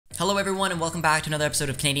Hello everyone and welcome back to another episode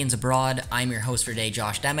of Canadians Abroad. I'm your host for today,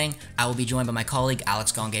 Josh Deming. I will be joined by my colleague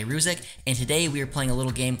Alex Gonge-Ruzic, and today we are playing a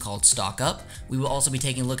little game called Stock Up. We will also be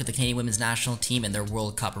taking a look at the Canadian women's national team and their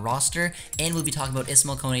World Cup roster, and we'll be talking about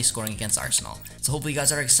Ismael Kone scoring against Arsenal. So hopefully you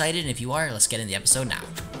guys are excited, and if you are, let's get into the episode now.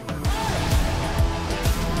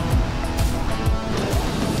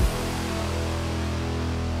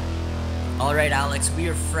 Alright Alex, we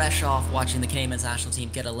are fresh off watching the Canadian men's national team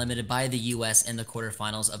get eliminated by the US in the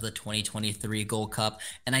quarterfinals of the 2023 Gold Cup,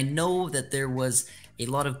 and I know that there was a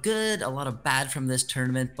lot of good, a lot of bad from this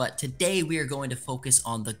tournament, but today we are going to focus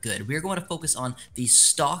on the good. We are going to focus on the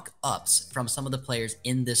stock ups from some of the players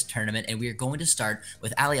in this tournament, and we are going to start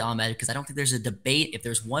with Ahmed, because I don't think there's a debate. If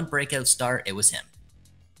there's one breakout star, it was him.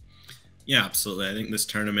 Yeah, absolutely. I think this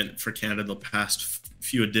tournament for Canada, the past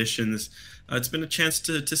few editions, it's been a chance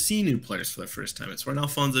to see new players for the first time. It's where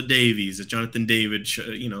Alphonso Davies, Jonathan David,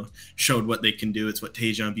 showed what they can do. It's what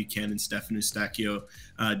Dayne Buchanan, Stefan Eustáquio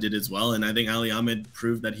did as well. And I think Ahmed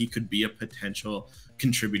proved that he could be a potential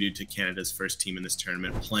contributor to Canada's first team in this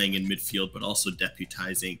tournament, playing in midfield, but also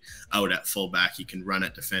deputizing out at fullback. He can run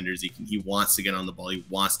at defenders. He wants to get on the ball. He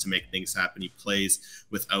wants to make things happen. He plays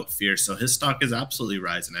without fear. So his stock is absolutely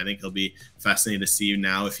rising. I think he'll be fascinating to see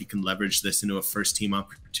now if he can leverage this into a first team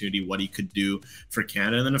opportunity, what he could do for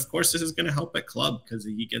Canada. And then, of course, this is going to help at club because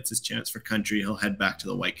he gets his chance for country. He'll head back to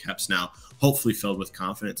the Whitecaps now, hopefully filled with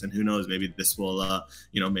confidence. And who knows, maybe this will,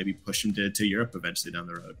 maybe push him to Europe eventually down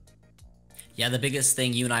the road. Yeah, the biggest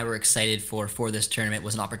thing you and I were excited for this tournament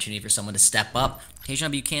was an opportunity for someone to step up.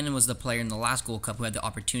 Dayne Buchanan was the player in the last Gold Cup who had the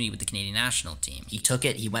opportunity with the Canadian national team. He took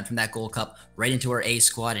it, he went from that Gold Cup right into our A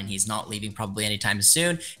squad, and he's not leaving probably anytime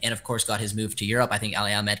soon, and of course got his move to Europe. I think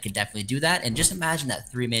Ahmed could definitely do that, and just imagine that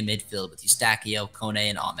three-man midfield with Eustáquio, Kone,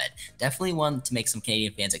 and Ahmed. Definitely one to make some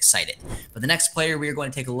Canadian fans excited. But the next player we are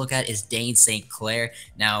going to take a look at is Dayne St. Clair.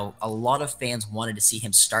 Now, a lot of fans wanted to see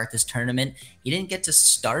him start this tournament. He didn't get to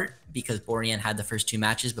start because Borjan had the first two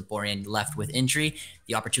matches, but Borjan left with injury.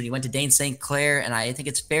 The opportunity went to Dayne St. Clair, and I think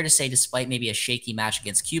it's fair to say despite maybe a shaky match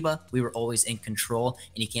against Cuba, we were always in control,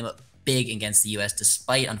 and he came up big against the US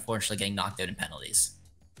despite unfortunately getting knocked out in penalties.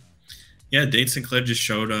 Yeah, Dayne St. Clair just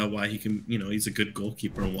showed why he can, he's a good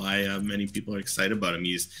goalkeeper and why many people are excited about him.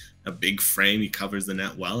 He's a big frame, he covers the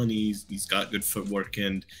net well, and he's got good footwork,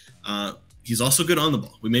 and he's also good on the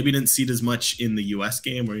ball. We maybe didn't see it as much in the US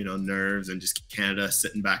game where, nerves and just Canada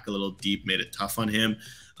sitting back a little deep made it tough on him.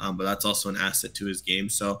 But that's also an asset to his game.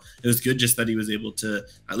 So it was good just that he was able to,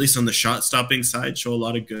 at least on the shot stopping side, show a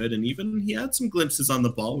lot of good. And even he had some glimpses on the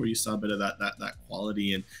ball where you saw a bit of that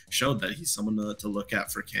quality and showed that he's someone to look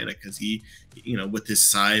at for Canada because he, with his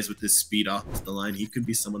size, with his speed off the line, he could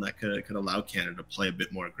be someone that could allow Canada to play a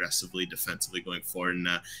bit more aggressively, defensively going forward. And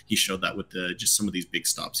he showed that with just some of these big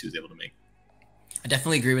stops he was able to make. I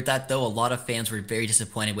definitely agree with that, though. A lot of fans were very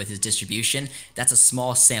disappointed with his distribution. That's a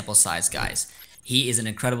small sample size, guys. He is an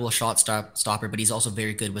incredible shot stopper, but he's also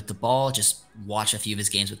very good with the ball. Just watch a few of his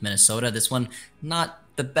games with Minnesota. This one, not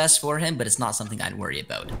the best for him, but it's not something I'd worry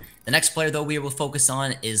about. The next player, though, we will focus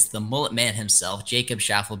on is the mullet man himself, Jacob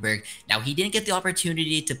Shaffelburg. Now, he didn't get the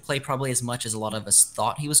opportunity to play probably as much as a lot of us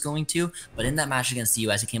thought he was going to, but in that match against the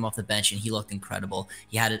US, he came off the bench and he looked incredible.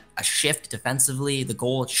 He had a shift defensively. The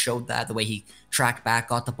goal showed that, the way he tracked back,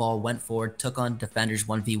 got the ball, went forward, took on defenders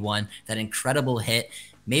 1v1, that incredible hit.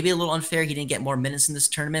 Maybe a little unfair he didn't get more minutes in this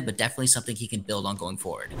tournament, but definitely something he can build on going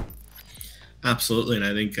forward. Absolutely, and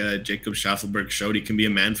I think Jacob Shaffelburg showed he can be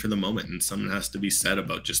a man for the moment, and something has to be said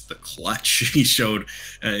about just the clutch he showed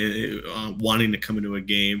wanting to come into a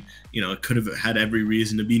game. Could have had every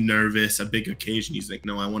reason to be nervous, a big occasion. He's like,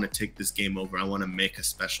 no, I want to take this game over. I want to make a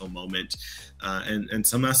special moment, and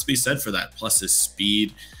something has to be said for that. Plus his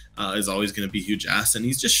speed is always going to be a huge asset, and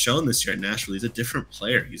he's just shown this year at Nashville. He's a different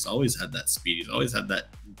player. He's always had that speed. He's always had that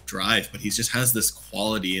drive, but he just has this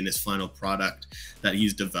quality in his final product that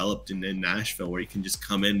he's developed in Nashville where he can just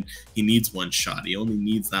come in. He needs one shot. He only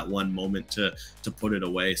needs that one moment to put it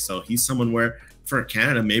away. So he's someone where for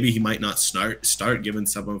Canada, maybe he might not start given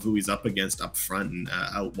some of who he's up against up front and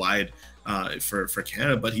out wide for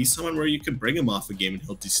Canada, but he's someone where you can bring him off a game and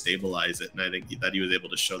he'll destabilize it. And I think that he was able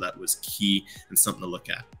to show that was key and something to look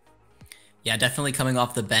at. Yeah, definitely coming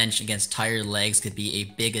off the bench against tired legs could be a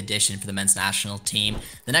big addition for the men's national team.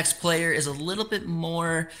 The next player is a little bit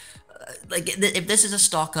more, if this is a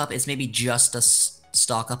stock up, it's maybe just a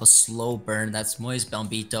stock up, a slow burn. That's Moise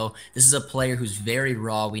Bombito. This is a player who's very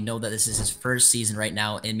raw. We know that this is his first season right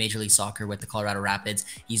now in Major League Soccer with the Colorado Rapids.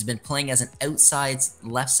 He's been playing as an outside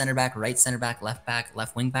left center back, right center back,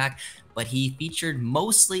 left wing back, but he featured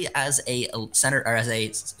mostly as a center or as a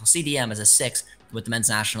CDM, as a 6 with the men's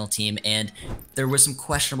national team, and there were some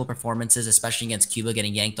questionable performances, especially against Cuba,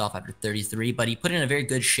 getting yanked off after 33, but he put in a very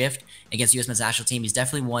good shift against the U.S. men's national team. He's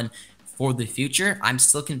definitely one for the future. I'm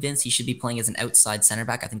still convinced he should be playing as an outside center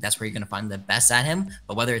back. I think that's where you're going to find the best at him,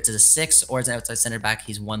 but whether it's as a 6 or as an outside center back,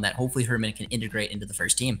 he's one that hopefully Herman can integrate into the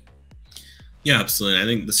first team. Yeah, absolutely. I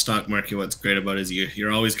think the stock market, what's great about it is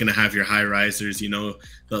you're always going to have your high risers, you know,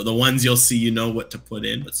 the ones you'll see, you know what to put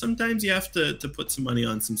in, but sometimes you have to put some money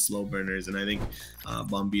on some slow burners. And I think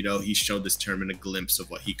Bombito, he showed this tournament a glimpse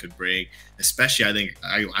of what he could bring. Especially, I think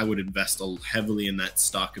I would invest heavily in that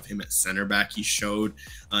stock of him at center back. He showed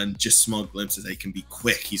just small glimpses that he can be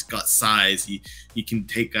quick. He's got size. He can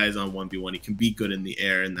take guys on 1v1. He can be good in the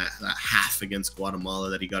air, and that half against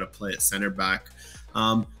Guatemala that he got to play at center back.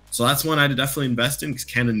 So that's one I'd definitely invest in, because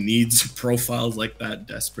Canada needs profiles like that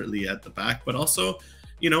desperately at the back. But also,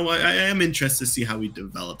 you know, I am interested to see how he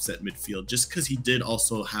develops at midfield, just because he did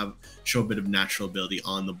also show a bit of natural ability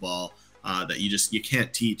on the ball that you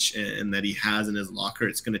can't teach, and that he has in his locker.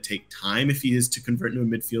 It's going to take time if he is to convert into a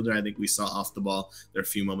midfielder. I think we saw off the ball there are a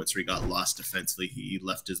few moments where he got lost defensively. He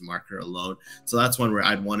left his marker alone. So that's one where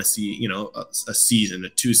I'd want to see, you know, a season,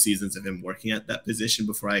 2 seasons of him working at that position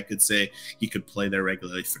before I could say he could play there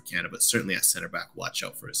regularly for Canada. But certainly at center back, watch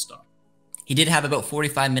out for his stop. He did have about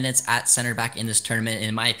 45 minutes at center back in this tournament, and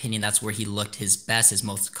in my opinion, that's where he looked his best, his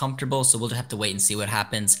most comfortable, so we'll just have to wait and see what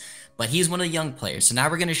happens. But he's one of the young players, so now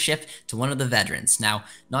we're going to shift to one of the veterans. Now,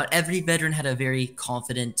 not every veteran had a very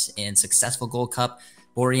confident and successful Gold Cup.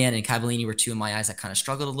 Borjan and Cavallini were 2 in my eyes that kind of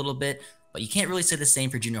struggled a little bit, but you can't really say the same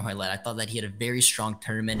for Junior Hoilett. I thought that he had a very strong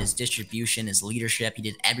tournament. His distribution, his leadership, he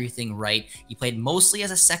did everything right. He played mostly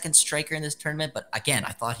as a second striker in this tournament, but again,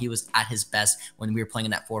 I thought he was at his best when we were playing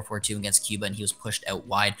in that 4-4-2 against Cuba and he was pushed out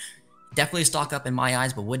wide. Definitely a stock up in my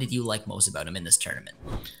eyes, but what did you like most about him in this tournament?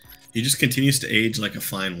 He just continues to age like a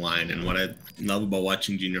fine wine. And what I love about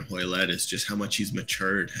watching Junior Hoilett is just how much he's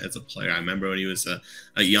matured as a player. I remember when he was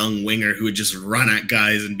a young winger who would just run at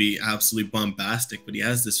guys and be absolutely bombastic, but he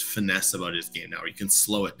has this finesse about his game now where he can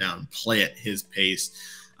slow it down, play at his pace,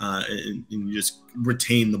 and just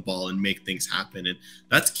retain the ball and make things happen. And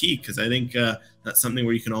that's key, because I think that's something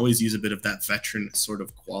where you can always use a bit of that veteran sort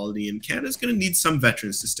of quality. And Canada's going to need some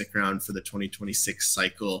veterans to stick around for the 2026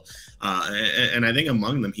 cycle. And I think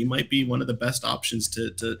among them, he might be one of the best options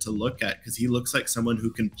to look at, because he looks like someone who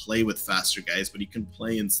can play with faster guys, but he can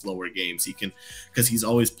play in slower games. He can, because he's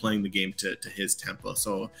always playing the game to his tempo.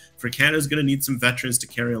 So for Canada's going to need some veterans to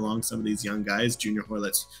carry along some of these young guys. Junior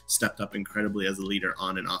Hoilett's stepped up incredibly as a leader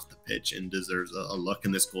on and off the pitch and deserves a look,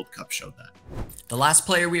 and this Gold Cup showed that. The last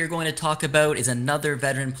player we are going to talk about is another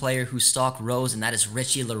veteran player whose stock rose, and that is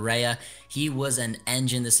Richie Laryea. He was an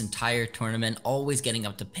engine this entire tournament, always getting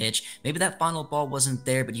up to pitch. Maybe that final ball wasn't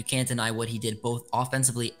there, but you can't deny what he did both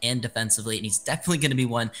offensively and defensively, and he's definitely going to be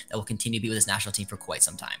one that will continue to be with his national team for quite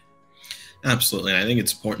some time. Absolutely. And I think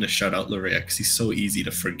it's important to shout out Laryea, because he's so easy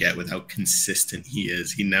to forget with how consistent he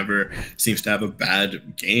is. He never seems to have a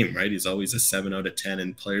bad game, right? He's always a 7 out of 10,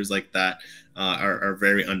 and players like that are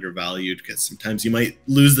very undervalued, because sometimes you might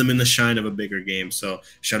lose them in the shine of a bigger game. So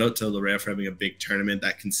shout out to Laryea for having a big tournament.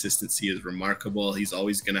 That consistency is remarkable. He's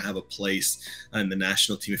always going to have a place in the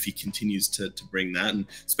national team if he continues to bring that, and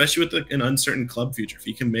especially with an uncertain club future. If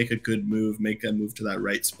he can make a good move, make a move to that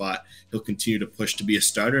right spot, he'll continue to push to be a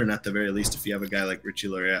starter. And at the very least, if you have a guy like Richie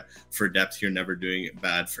Laryea for depth, you're never doing it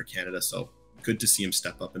bad for Canada. So good to see him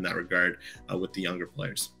step up in that regard with the younger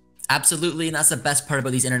players. Absolutely, and that's the best part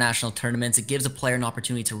about these international tournaments. It gives a player an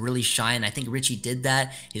opportunity to really shine. I think Richie did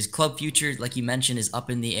that. His club future, like you mentioned, is up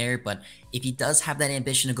in the air, but if he does have that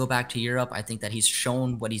ambition to go back to Europe, I think that he's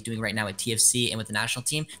shown what he's doing right now at TFC and with the national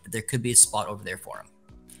team, that there could be a spot over there for him.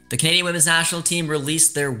 The Canadian women's national team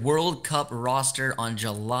released their World Cup roster on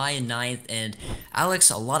July 9th, and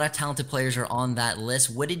Alex, a lot of talented players are on that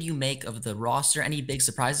list. What did you make of the roster? Any big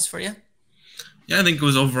surprises for you? Yeah, I think it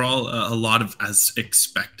was overall a lot of as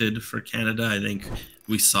expected for Canada. I think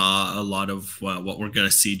we saw a lot of what we're going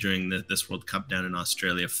to see during this World Cup down in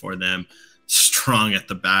Australia for them. Strong at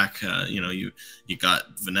the back. You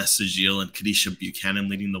got Vanessa Gilles and Kadisha Buchanan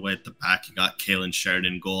leading the way at the back. You got Kaylin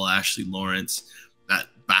Sheridan goal, Ashley Lawrence. That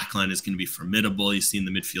backline is going to be formidable. You see in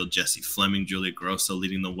the midfield Jessie Fleming, Julia Grosso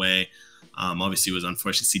leading the way. Obviously, it was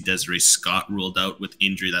unfortunate to see Desiree Scott ruled out with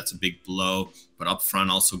injury. That's a big blow. But up front,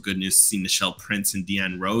 also good news to see Nichelle Prince and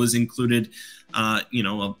Deanne Rose included.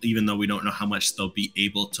 Even though we don't know how much they'll be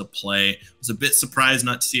able to play. I was a bit surprised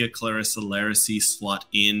not to see a Clarissa Laryea slot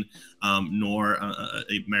in, nor a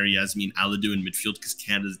Mary Yasmin Aladou in midfield, because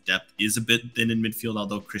Canada's depth is a bit thin in midfield,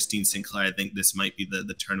 although Christine Sinclair, I think this might be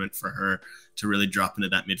the tournament for her to really drop into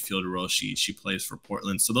that midfield role. She plays for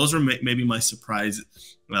Portland. So those were maybe my surprise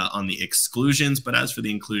on the exclusions. But as for the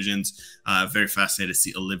inclusions, very fascinated to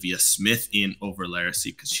see Olivia Smith in over Laryea,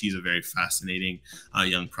 because she's a very fascinating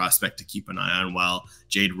young prospect to keep an eye on, while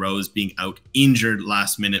Jade Rose being out injured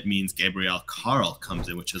last minute means Gabrielle Carl comes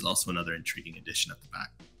in, which is also another intriguing addition at the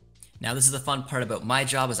back. Now, this is the fun part about my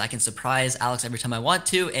job, is I can surprise Alex every time I want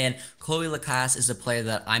to, and Chloe Lacasse is a player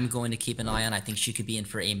that I'm going to keep an eye on. I think she could be in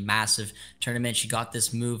for a massive tournament. She got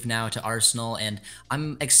this move now to Arsenal, and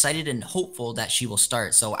I'm excited and hopeful that she will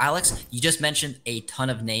start. So, Alex, you just mentioned a ton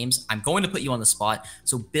of names. I'm going to put you on the spot,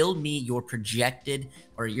 so build me your projected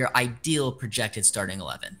or your ideal projected starting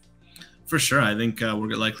 11. For sure. I think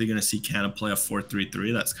we're likely going to see Canada play a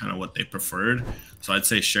 4-3-3. That's kind of what they preferred. So I'd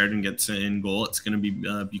say Sheridan gets in goal. It's going to be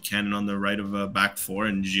Buchanan on the right of a back four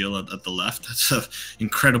and Gilles at the left. That's an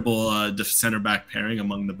incredible center back pairing,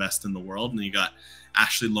 among the best in the world. And you got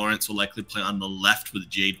Ashley Lawrence will likely play on the left with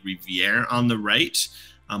Jade Riviere on the right.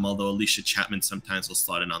 Although Alicia Chapman sometimes will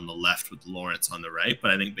slot in on the left with Lawrence on the right.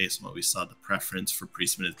 But I think based on what we saw, the preference for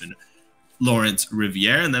Priestman has been Lawrence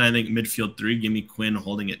Riviere. And then I think midfield three, Gimme Quinn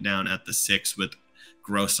holding it down at the 6 with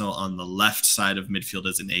Grosso on the left side of midfield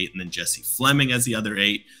as an 8, and then Jessie Fleming as the other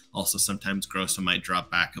 8. Also, sometimes Grosso might drop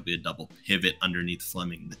back. It'll be a double pivot underneath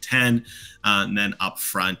Fleming, the 10. And then up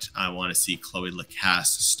front, I want to see Chloe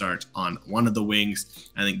Lacasse start on one of the wings.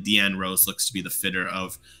 I think Deanne Rose looks to be the fitter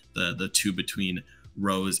of the two between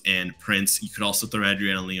Rose and Prince. You could also throw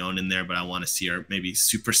Adriana Leon in there, but I want to see her maybe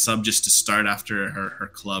super sub just to start after her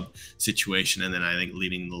club situation. And then I think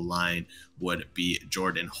leading the line would be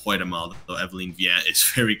Jordan Hoytema, though Eveline Vian is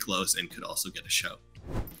very close and could also get a show.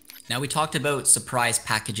 Now, we talked about surprise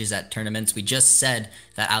packages at tournaments. We just said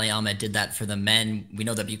that Ali Ahmed did that for the men. We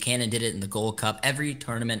know that Buchanan did it in the Gold Cup. Every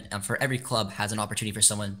tournament for every club has an opportunity for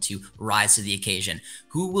someone to rise to the occasion.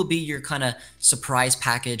 Who will be your kind of surprise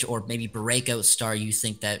package or maybe breakout star you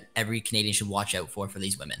think that every Canadian should watch out for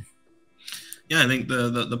these women? Yeah, I think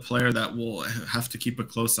the player that we'll have to keep a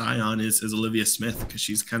close eye on is Olivia Smith, because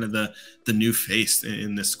she's kind of the new face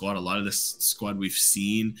in this squad. A lot of this squad we've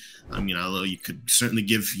seen. I mean, although you could certainly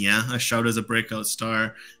give a shout as a breakout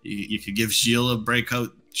star. You could give Gilles a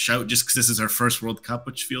breakout shout just because this is her first World Cup,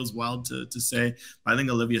 which feels wild to say. But I think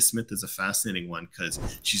Olivia Smith is a fascinating one because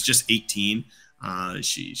she's just 18.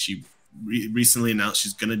 She recently announced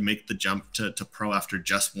she's going to make the jump to pro after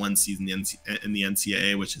just one season in the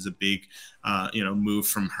NCAA, which is a big move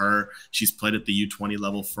from her. She's played at the U20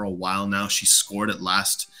 level for a while now. She scored at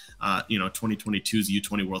last 2022's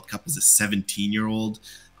U20 World Cup as a 17-year-old.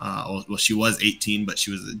 Well, she was 18, but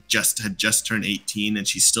she had just turned 18, and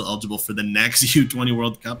she's still eligible for the next U20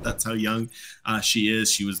 World Cup. That's how young she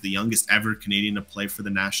is. She was the youngest ever Canadian to play for the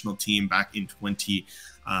national team back in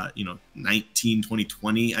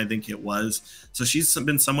 2020, I think it was. So she's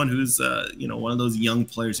been someone who's one of those young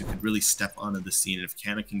players who could really step onto the scene. And if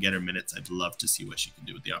Canada can get her minutes, I'd love to see what she can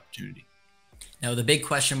do with the opportunity. Now, the big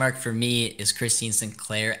question mark for me is Christine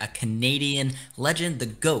Sinclair, a Canadian legend, the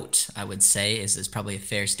GOAT, I would say, is probably a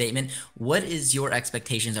fair statement. What is your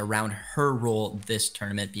expectations around her role this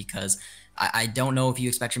tournament? Because I don't know if you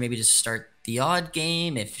expect her maybe to start the odd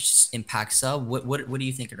game, if impact sub. What do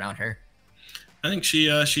you think around her? I think she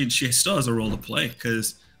still has a role to play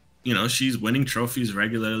because, she's winning trophies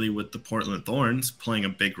regularly with the Portland Thorns, playing a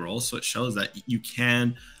big role. So it shows that you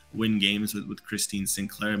can win games with Christine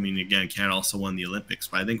Sinclair. I mean, again, Canada also won the Olympics,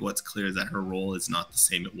 but I think what's clear is that her role is not the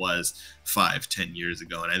same it was 5-10 years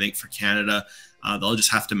ago. And I think for Canada, they'll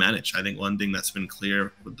just have to manage. I think one thing that's been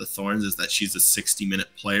clear with the Thorns is that she's a 60-minute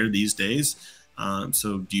player these days.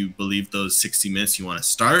 So do you believe those 60 minutes you want to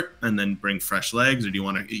start and then bring fresh legs, or do you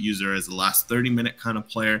want to use her as the last 30-minute kind of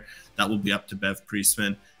player? That will be up to Bev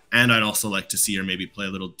Priestman. And I'd also like to see her maybe play a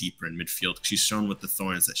little deeper in midfield. She's shown with the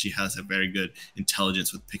Thorns that she has a very good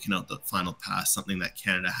intelligence with picking out the final pass, something that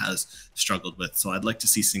Canada has struggled with. So I'd like to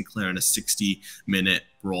see Sinclair in a 60-minute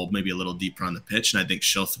role, maybe a little deeper on the pitch. And I think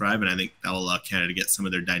she'll thrive, and I think that will allow Canada to get some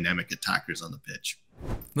of their dynamic attackers on the pitch.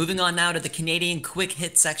 Moving on now to the Canadian quick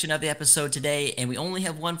hit section of the episode today, and we only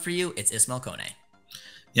have one for you. It's Ismael Kone.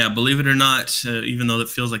 Yeah, believe it or not, even though it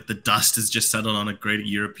feels like the dust has just settled on a great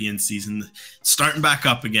European season, starting back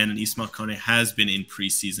up again, and Ismael Kone has been in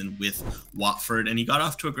preseason with Watford, and he got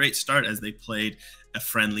off to a great start as they played a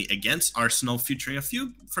friendly against Arsenal featuring a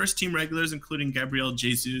few first-team regulars, including Gabriel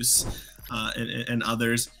Jesus and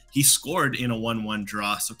others. He scored in a 1-1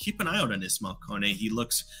 draw, so keep an eye out on Ismael Kone. He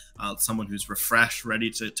looks someone who's refreshed, ready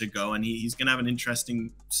to go, and he's going to have an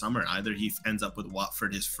interesting summer. Either he ends up with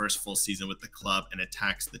Watford his first full season with the club and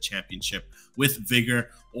attacks the championship with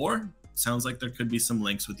vigor, or sounds like there could be some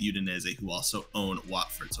links with Udinese, who also own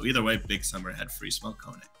Watford. So either way, big summer ahead for Ismael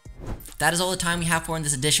Kone. That is all the time we have for in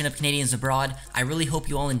this edition of Canadians Abroad. I really hope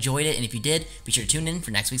you all enjoyed it, and if you did, be sure to tune in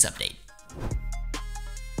for next week's update.